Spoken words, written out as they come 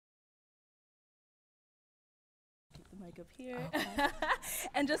mic up here.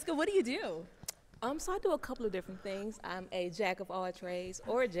 And Jessica, what do you do? So I do a couple of different things. I'm a jack of all trades,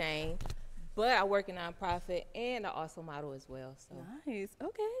 or Jane, but I work in nonprofit and I also model as well. So Nice.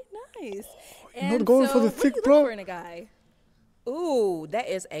 Okay, nice. You're not And going so for the what do thick, you bro? look for in a guy? ooh, that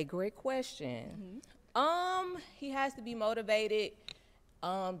is a great question. He has to be motivated.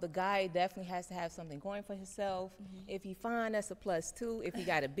 The guy definitely has to have something going for himself. If he fine, that's a plus too. If he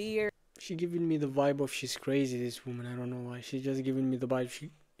got a beard, She giving me the vibe of she's crazy, this woman. I don't know why. She's just giving me the vibe.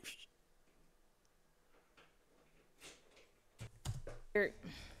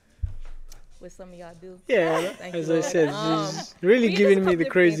 what some of y'all do. Yeah, Thank as you, I Lord. said, she's really But yeah, there's a giving me couple the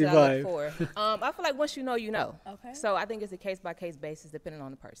different crazy things I vibe. look for. I feel like once you know, you know. Okay. So I think it's a case-by-case basis depending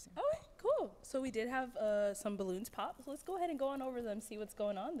on the person. Okay, cool. So we did have some balloons pop. So let's go ahead and go on over them, see what's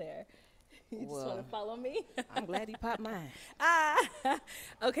going on there. You just want Well, to follow me? I'm glad he popped mine.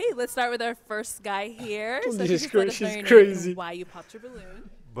 Okay, let's start with our first guy here. Oh, So this you is just let us she's know your name crazy. and why you popped your balloon.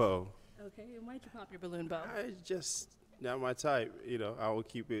 Bo. Okay, and why'd you pop your balloon, Bo? I just not my type. You know, I will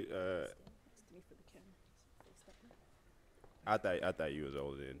keep it. I thought you was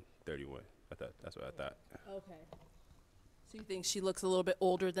older than 31. That's what I thought. Okay. So you think she looks a little bit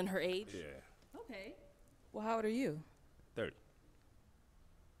older than her age? Yeah, Okay. Well, how old are you? 30.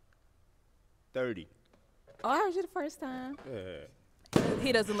 30. Oh, I heard you the first time. Yeah.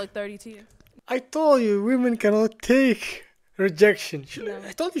 He doesn't look 30 to you? I told you, women cannot take rejection. No.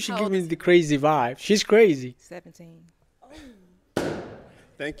 I told you she How give old me is the crazy vibe. She's crazy. 17.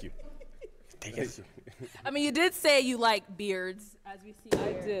 Thank you. Take Thank it. you. I mean, you did say you like beards, as we see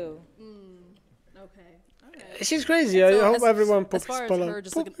I here. do. Okay. Okay. She's crazy. I So hope as- everyone as pops far as balloon. her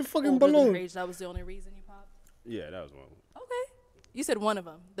just Pop looking a fucking older than her balloon. age, that was the only reason you popped? Yeah, that was one. Okay. You said one of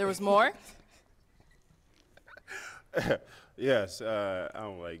them. There was more? Yes, I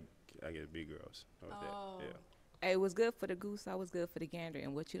don't like. I guess big girls. Oh. Yeah, Hey, it was good for the goose. I was good for the gander.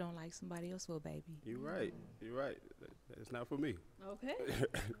 And what you don't like, somebody else will, baby. you're right. You're right. It's not for me. Okay.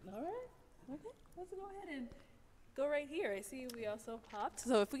 All right. Okay. Let's go ahead and go right here. I see we also popped.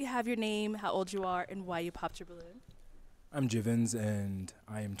 So if we have your name, how old you are, and why you popped your balloon. I'm Jivens, and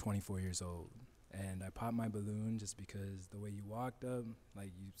I am 24 years old. And I popped my balloon just because the way you walked up,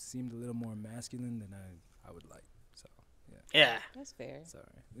 like you seemed a little more masculine than I would like. So, yeah. Yeah. That's fair. Sorry.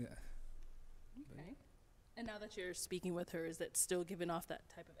 Yeah. Okay. And now that you're speaking with her, is that still giving off that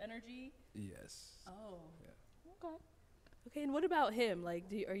type of energy? Yes. Oh. Yeah. Okay. Okay, and what about him? Like,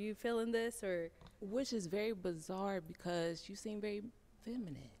 are you feeling this, or? Which is very bizarre because you seem very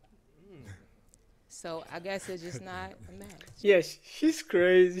feminine. So I guess it's just not a match. Yes, she's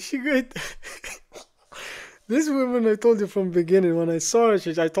crazy. She good. This woman, I told you from beginning when I saw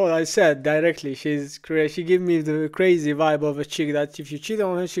her, I said directly, she's crazy. She gave me the crazy vibe of a chick that if you cheat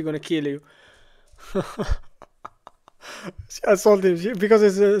on her, she's gonna kill you. I told him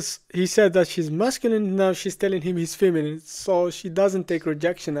because he said that she's masculine. Now she's telling him he's feminine, so she doesn't take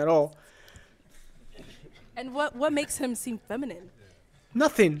rejection at all. And what makes him seem feminine?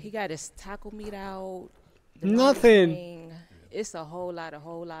 Nothing. He got his taco meat out. Nothing. ring. It's a whole lot of.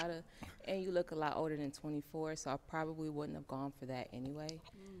 And you look a lot older than 24, so I probably wouldn't have gone for that anyway.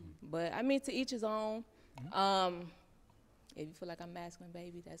 But I mean, to each his own. If you feel like I'm masculine,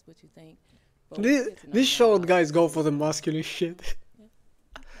 baby, that's what you think. But we These get to know these more short about guys it. go for the masculine shit.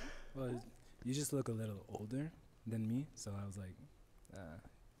 Well, you just look a little older than me, so I was like,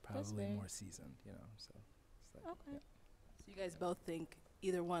 probably fair. more seasoned, you know. So, it's like, Okay. So you guys both think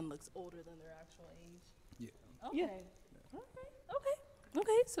either one looks older than their actual age? Yeah. Okay.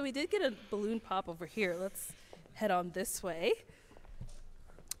 Okay, so we did get a balloon pop over here. Let's head on this way.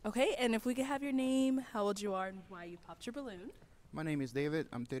 Okay, and if we could have your name, how old you are, and why you popped your balloon. My name is David.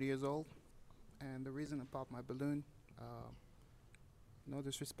 I'm 30 years old. And the reason I popped my balloon, no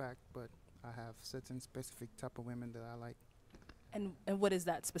disrespect, but I have certain specific type of women that I like. And what is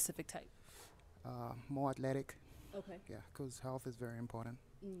that specific type? More athletic, Okay. yeah, because health is very important.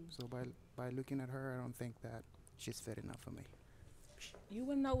 So by looking at her, I don't think that she's fit enough for me. You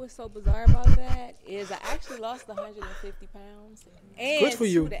wanna know what's so bizarre about that? Is I actually lost 150 pounds. And Good for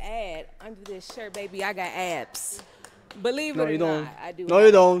you. to add, under this shirt, baby, I got abs. Believe No, it or you don't. not, I do. No, have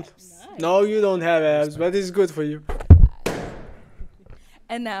you don't. abs. No, you don't have abs, but it's good for you.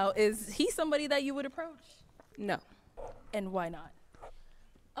 And now, is he somebody that you would approach? No. And why not?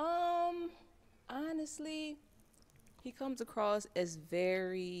 Honestly, he comes across as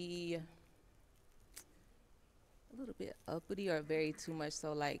very, a little bit uppity or very too much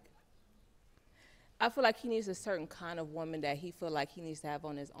so like, I feel like he needs a certain kind of woman that he feel like he needs to have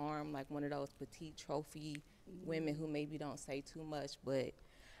on his arm, like one of those petite trophy women who maybe don't say too much, but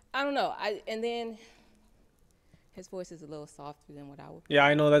I don't know. And then His voice is a little softer than what I would. Yeah,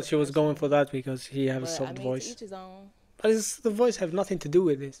 I know that she was prefer going for that because he has a But I soft mean, voice. to each his own. But the voice have nothing to do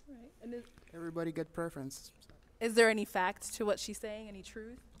with this. Right. And Everybody get preference. is there any fact to what she's saying? Any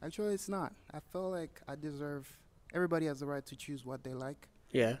truth? Actually, it's not. I feel like I deserve. Everybody has the right to choose what they like.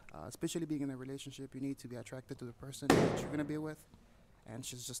 Yeah. Especially being in a relationship, you need to be attracted to the person that you're gonna be with, and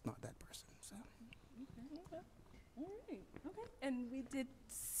she's just not that person. So. All right. Okay. And we did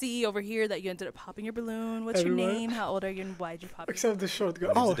see over here that you ended up popping your balloon. What's your Everywhere. name? How old are you? And why did you pop it? Except the short guy.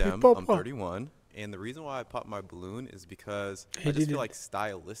 My Oh, name's he Adam. popped I'm up. 31, and the reason why I popped my balloon is because He I just did feel it. like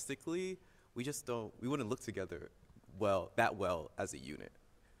stylistically, we wouldn't look together that well as a unit.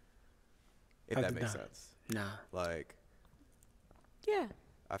 If I that did makes not. sense. Nah. Like, Yeah.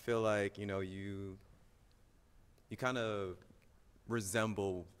 I feel like, you kind of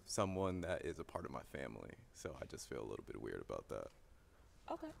resemble someone that is a part of my family. So I just feel a little bit weird about that.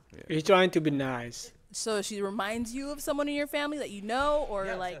 Okay. Yeah. He's trying to be nice. So she reminds you of someone in your family that you know, or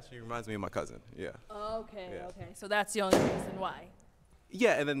Yes, like? yes, she reminds me of my cousin. Yeah. Okay. Yeah. Okay. So that's the only reason why.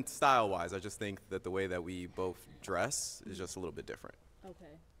 Yeah, and then style-wise, I just think that the way that we both dress is just a little bit different.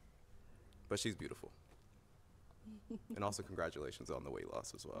 Okay. But she's beautiful. And also congratulations on the weight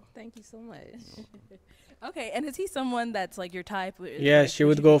loss as well. Thank you so much. Okay. And is he someone that's like your type? Yeah, she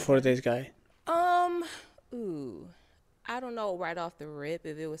would go for this guy. Ooh, I don't know right off the rip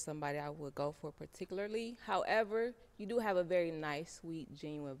if it was somebody I would go for particularly. However, you do have a very nice, sweet,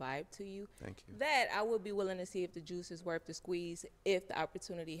 genuine vibe to you. Thank you. That I would be willing to see if the juice is worth the squeeze if the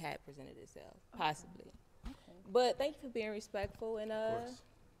opportunity had presented itself, possibly. Okay. But thank you for being respectful and Of course.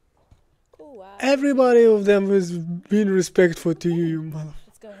 cool. Everybody of them is being respectful to you, you mother.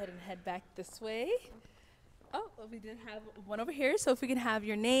 Let's go ahead and head back this way. Oh, well, we did have one over here. So if we can have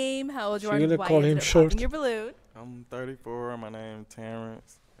your name, how old you She are, and gonna why call you him ended up short. popping your balloon. I'm 34. My name's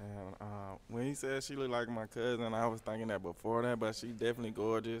Terrence. And when he said she looked like my cousin, I was thinking that before that, but she definitely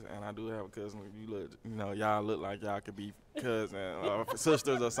gorgeous. And I do have a cousin. Y'all look like y'all could be cousins or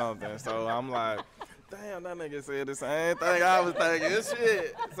sisters or something. So I'm like, damn, that nigga said the same thing I was thinking.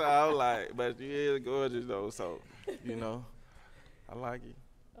 Shit. So I was like, but she is gorgeous though. So, I like it.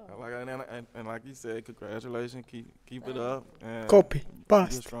 I like it. And like you said, congratulations. Keep it up. And Copy. you're a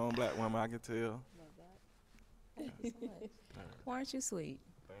Past. strong black woman, I can tell. Thank you so much. Why aren't you sweet?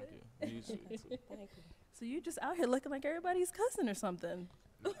 Thank you. You should too. Thank you. So you just out here looking like everybody's cousin or something.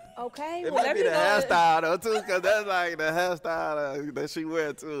 Okay. It well, might let be me the go- hairstyle though too, cause that's like the hairstyle that she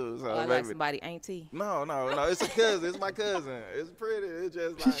wear too. So Oh, I like maybe. somebody auntie. No, it's a cousin. It's my cousin. It's pretty. It's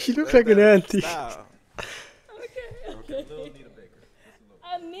just like She looks that's like an that auntie. style.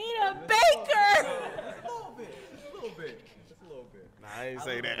 Anita Baker. Nah, I ain't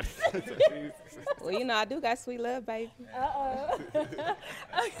say that. Well, I do got sweet love, baby.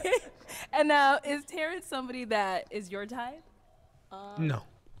 Okay. And now, is Terrence somebody that is your type? No.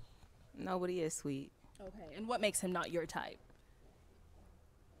 Nobody is sweet. Okay. And what makes him not your type?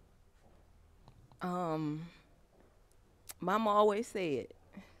 Mama always said.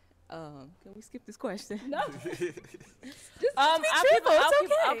 Can we skip this question? No. I'll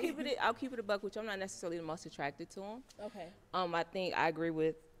It's keep it a buck, which I'm not necessarily the most attracted to him. Okay. I think I agree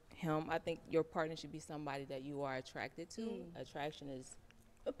with him. I think your partner should be somebody that you are attracted to. Attraction is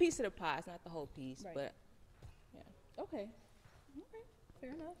a piece of the pie. It's not the whole piece, Right. but Okay. All right. Fair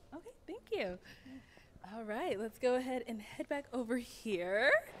enough. Okay. Thank you. All right. Let's go ahead and head back over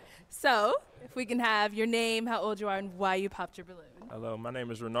here. So, if we can have your name, how old you are, and why you popped your balloon. Hello, my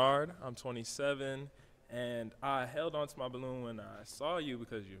name is Renard. I'm 27, and I held onto my balloon when I saw you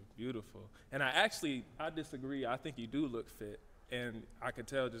because you're beautiful. And I disagree. I think you do look fit, and I could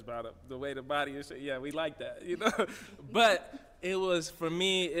tell just by the way the body is. Yeah, we like that, But for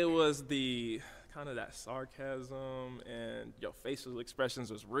me, it was the kind of that sarcasm, and your facial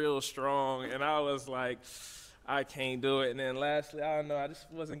expressions was real strong, and I was like, I can't do it. And then lastly, I don't know, I just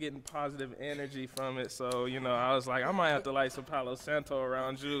wasn't getting positive energy from it. So, I was like, I might have to light some Palo Santo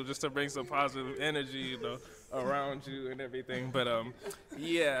around you just to bring some positive energy, around you and everything. But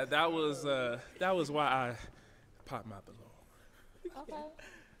yeah, that was why I popped my balloon. Okay.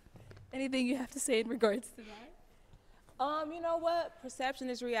 Anything you have to say in regards to that? you know what? Perception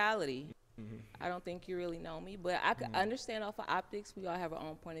is reality. I don't think you really know me, but I could understand off of optics. We all have our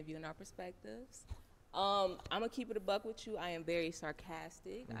own point of view and our perspectives. I'm gonna keep it a buck with you. I am very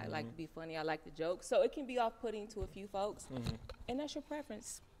sarcastic. I like to be funny. I like to joke. So it can be off-putting to a few folks, and that's your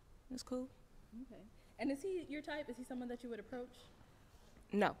preference. It's cool. Okay. And is he your type? Is he someone that you would approach?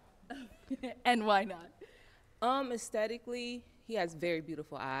 No. And why not? Aesthetically, he has very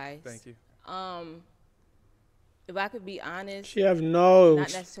beautiful eyes. Thank you. If I could be honest, She have no.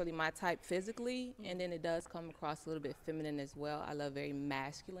 not necessarily my type physically, and then it does come across a little bit feminine as well. I love very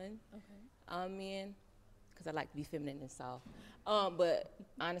masculine men because I like to be feminine and soft. But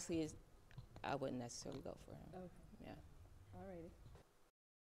honestly, I wouldn't necessarily go for him. Okay. Yeah. Alrighty.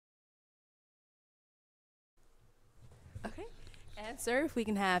 Okay. And sir, if we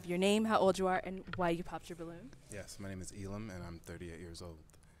can have your name, how old you are, and why you popped your balloon. Yes, my name is Elam, and I'm 38 years old.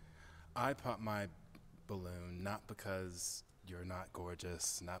 I popped my balloon not because you're not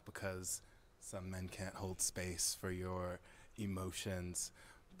gorgeous, not because some men can't hold space for your emotions,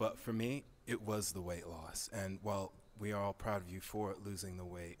 but for me, it was the weight loss. And while we are all proud of you for losing the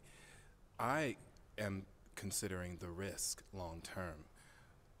weight, I am considering the risk long term.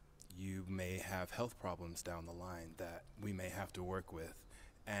 You may have health problems down the line that we may have to work with,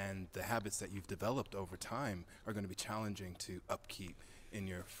 and the habits that you've developed over time are going to be challenging to upkeep in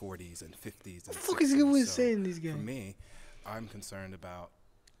your 40s and 50s and 60s. What the fuck is he So saying, this guy? For me, I'm concerned about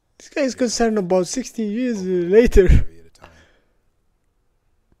This guy is concerned about 16 years over a later. period of time.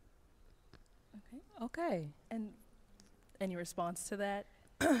 Okay. And any response to that?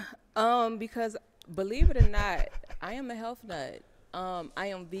 Because believe it or not, I am a health nut. I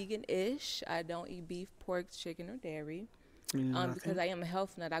am vegan-ish. I don't eat beef, pork, chicken, or dairy. Because I am a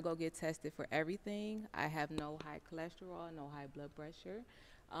health nut, I go get tested for everything. I have no high cholesterol, no high blood pressure,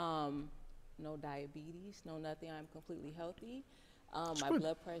 no diabetes, no nothing. I'm completely healthy. My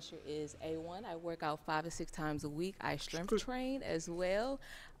blood pressure is A1. I work out 5 to 6 times a week. I strength train as well.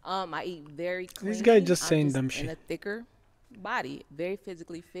 I eat very clean. This guy just I'm saying dumb in shit. a thicker body, very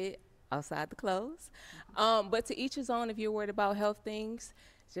physically fit outside the clothes. But to each his own. If you're worried about health things,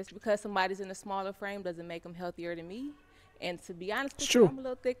 just because somebody's in a smaller frame doesn't make them healthier than me. And to be honest with you, I'm a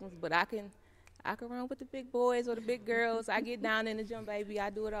little thick, but I can run with the big boys or the big girls. I get down in the gym, baby.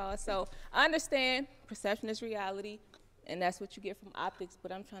 I do it all. So I understand perception is reality, and that's what you get from optics.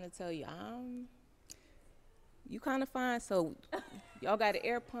 But I'm trying to tell you, you kind of fine. So y'all got an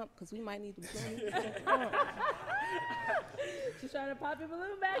air pump because we might need to pump. She's trying to pop your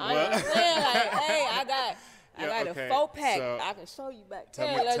balloon back. I understand. Like, hey, I got okay, a 4-pack. so I can show you back tell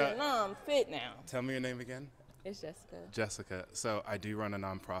there. me- Let tell- you know I'm fit now. Tell me your name again. It's Jessica. Jessica. So I do run a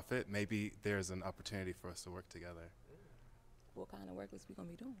nonprofit. Maybe there's an opportunity for us to work together. What kind of work is we gonna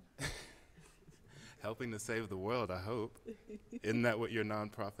be doing? Helping to save the world, I hope. Isn't that what your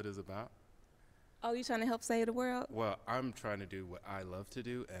nonprofit is about? Oh, you trying to help save the world? Well, I'm trying to do what I love to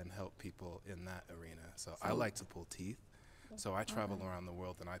do and help people in that arena. So I like to pull teeth. So I travel around the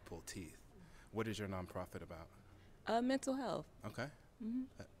world and I pull teeth. What is your nonprofit about? Mental health. Okay.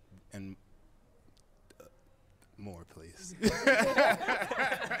 And more, please.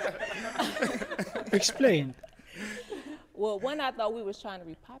 Explain. Well, one, I thought we was trying to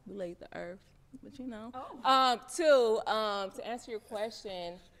repopulate the earth, but you know. Two, to answer your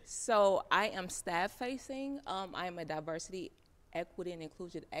question, so I am staff facing. I am a diversity, equity, and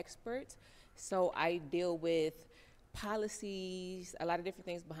inclusion expert. So I deal with policies, a lot of different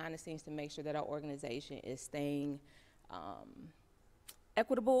things behind the scenes to make sure that our organization is staying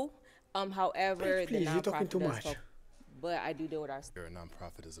equitable. However, Please, the you're talking nonprofit too does much. but I do deal with our Your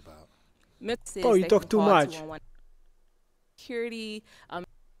nonprofit is about. Oh, you talk too much. Security.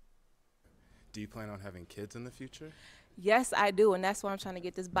 Do you plan on having kids in the future? Yes, I do, and that's why I'm trying to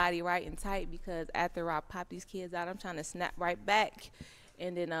get this body right and tight, because after I pop these kids out, I'm trying to snap right back,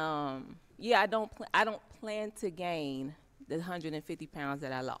 and then I don't plan to gain the 150 pounds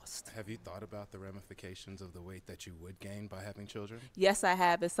that I lost. Have you thought about the ramifications of the weight that you would gain by having children? Yes, I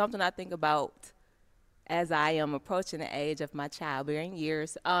have. It's something I think about as I am approaching the age of my childbearing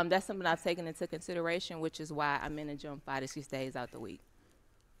years. That's something I've taken into consideration, which is why I'm in the gym 5 to 6 days out the week.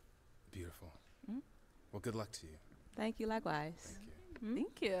 Beautiful. Well, good luck to you. Thank you, likewise.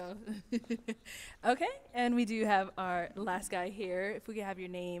 Thank you. Okay, and we do have our last guy here. If we could have your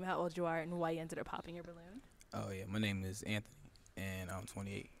name, how old you are, and why you ended up popping your balloon. Oh, yeah. My name is Anthony, and I'm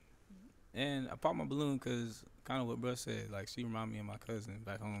 28. And I popped my balloon because kind of what bro said. Like, she reminded me of my cousin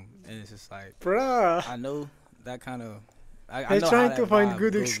back home. And it's just like, Bruh. I know that kind of, I They're know trying how to that find vibe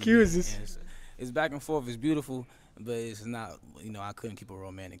good goes with me. excuses. And it's back and forth. It's beautiful, but it's not, I couldn't keep a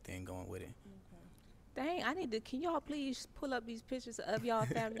romantic thing going with it. Dang, can y'all please pull up these pictures of y'all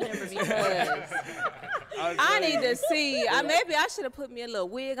family members, because I need to see. Maybe I should have put me a little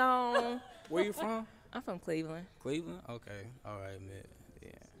wig on. Where you from? I'm from Cleveland. Cleveland? Okay. All right, man.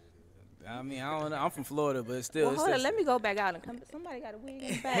 Yeah. I mean, I don't know. I'm from Florida, but still. Well, hold on. Let me go back out and come. Somebody got a wig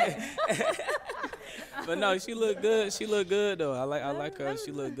in the back. But no, she look good. She look good though. I like her.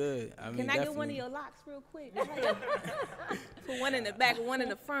 She look good. I mean, Can I get one of definitely. your locks real quick? Put one in the back and one in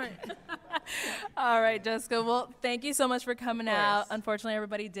the front. All right, Jessica. Well, thank you so much for coming out. Unfortunately,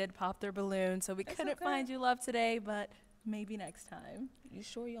 everybody did pop their balloon, so we couldn't find you love today, but maybe next time. You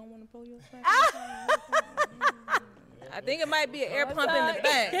sure you don't want to blow yours back? I think it might be an air pump in the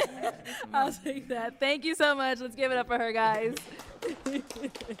back. I'll take that. Thank you so much. Let's give it up for her, guys.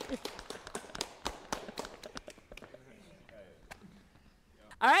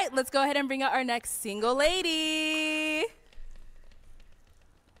 All right, let's go ahead and bring out our next single lady.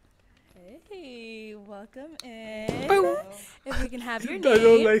 Hey, welcome in. Boom. If we can have your I name.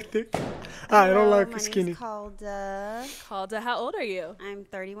 don't like thick. I don't Hello, like my skinny. name's Calda. Calda, how old are you? I'm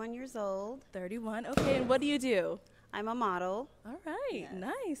 31 years old. 31. Okay, and what do you do? I'm a model. All right,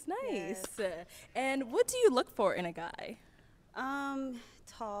 nice. And what do you look for in a guy?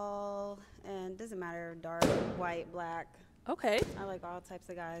 Tall, and doesn't matter, dark, white, black. Okay. I like all types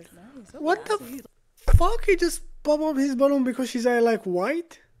of guys. Nice. What the fuck? He just pop up his balloon because she's like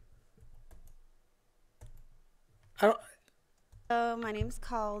white? I don't. Hello, my name's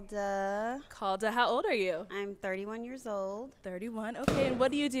Calda. Calda, how old are you? I'm 31 years old. 31. Okay, and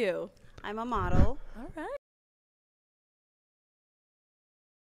what do you do? I'm a model. All right.